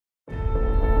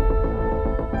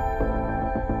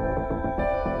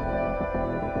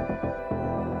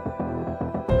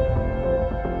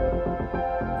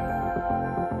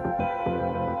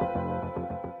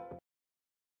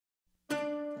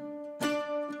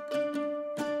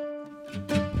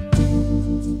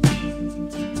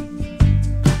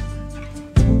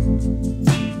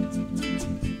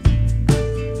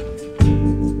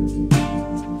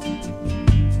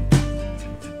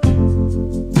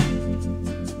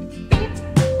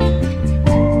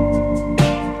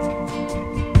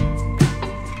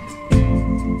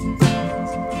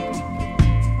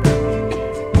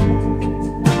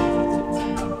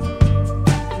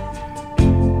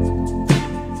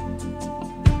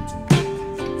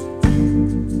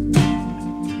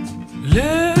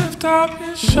Lift up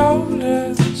your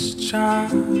shoulders, child.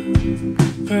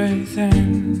 Breathe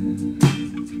in.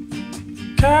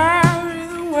 Carry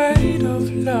the weight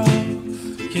of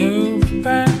love you've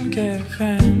been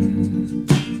given.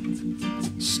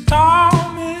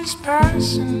 Storm is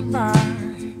passing by,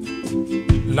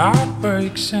 light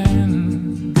breaks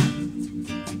in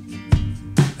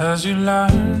as you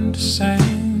learn to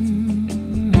sing.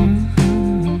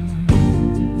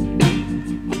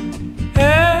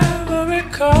 Every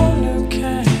color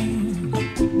can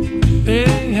be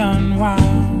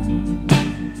unwound,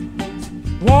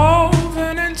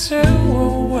 woven into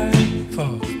a wave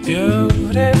of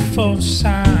beautiful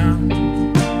sound.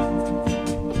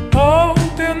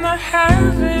 Open the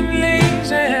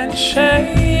heavenlies and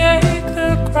shake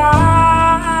the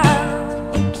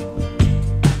ground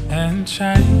and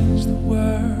change the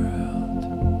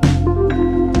world.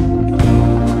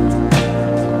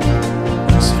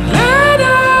 So let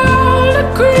all the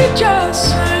creatures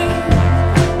sing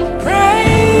praises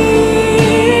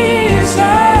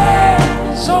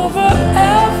over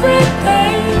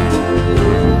everything.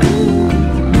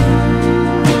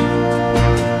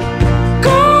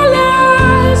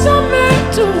 Colors are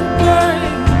meant to bring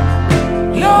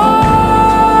glory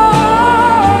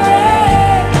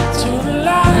to the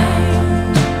light.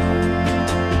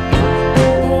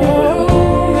 Oh,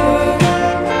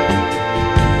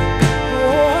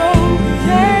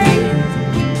 yeah.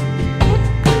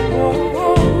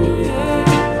 Oh, yeah.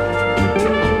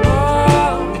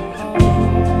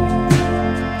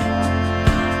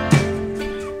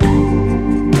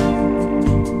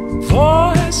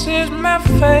 Voices may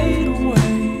fade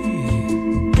away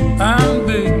and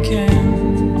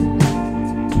begin,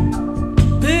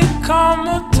 become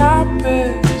a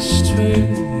tapestry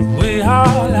we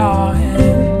all are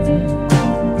in.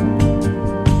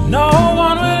 No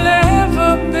one will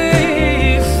ever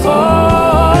be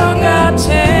forgotten.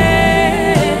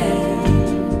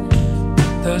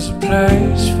 There's a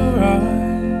place for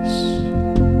us.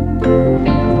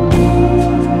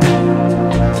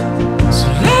 So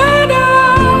let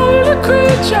all the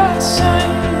creatures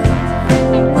sing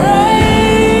praises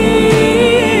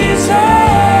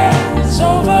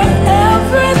over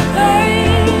everything.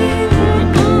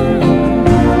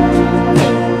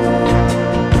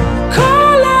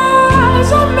 Colors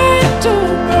are meant to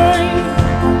bring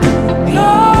glory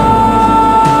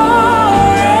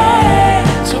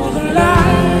to the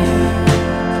light.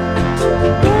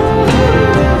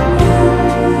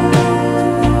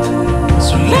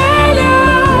 So let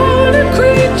all the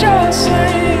creatures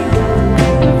sing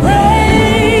praises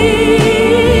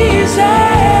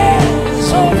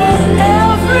over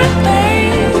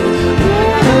everything.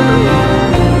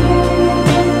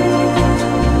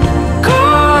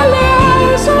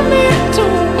 Colors are meant to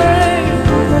bring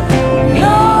glory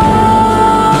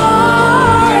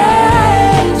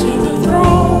to the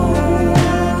throne.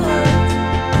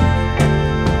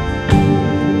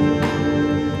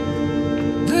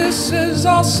 This is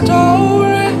our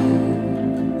story,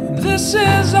 this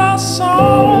is our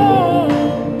song.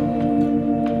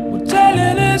 We're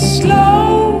telling it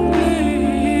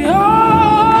slowly,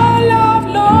 all love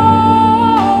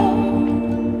long,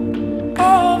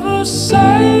 of a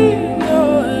savior.